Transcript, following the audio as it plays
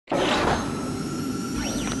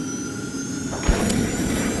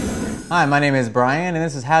Hi, my name is Brian, and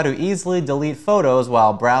this is how to easily delete photos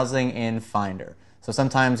while browsing in Finder. So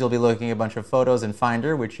sometimes you'll be looking at a bunch of photos in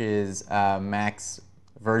Finder, which is Mac's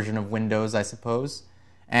version of Windows, I suppose,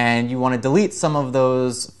 and you want to delete some of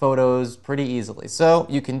those photos pretty easily. So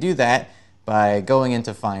you can do that by going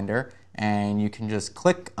into Finder, and you can just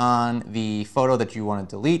click on the photo that you want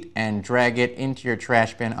to delete and drag it into your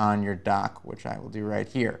trash bin on your dock, which I will do right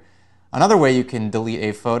here. Another way you can delete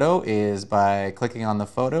a photo is by clicking on the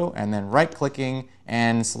photo and then right-clicking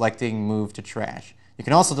and selecting Move to Trash. You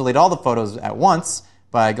can also delete all the photos at once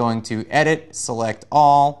by going to Edit, Select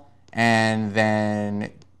All, and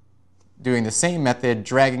then doing the same method,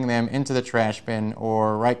 dragging them into the trash bin,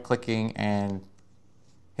 or right-clicking and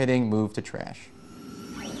hitting Move to Trash.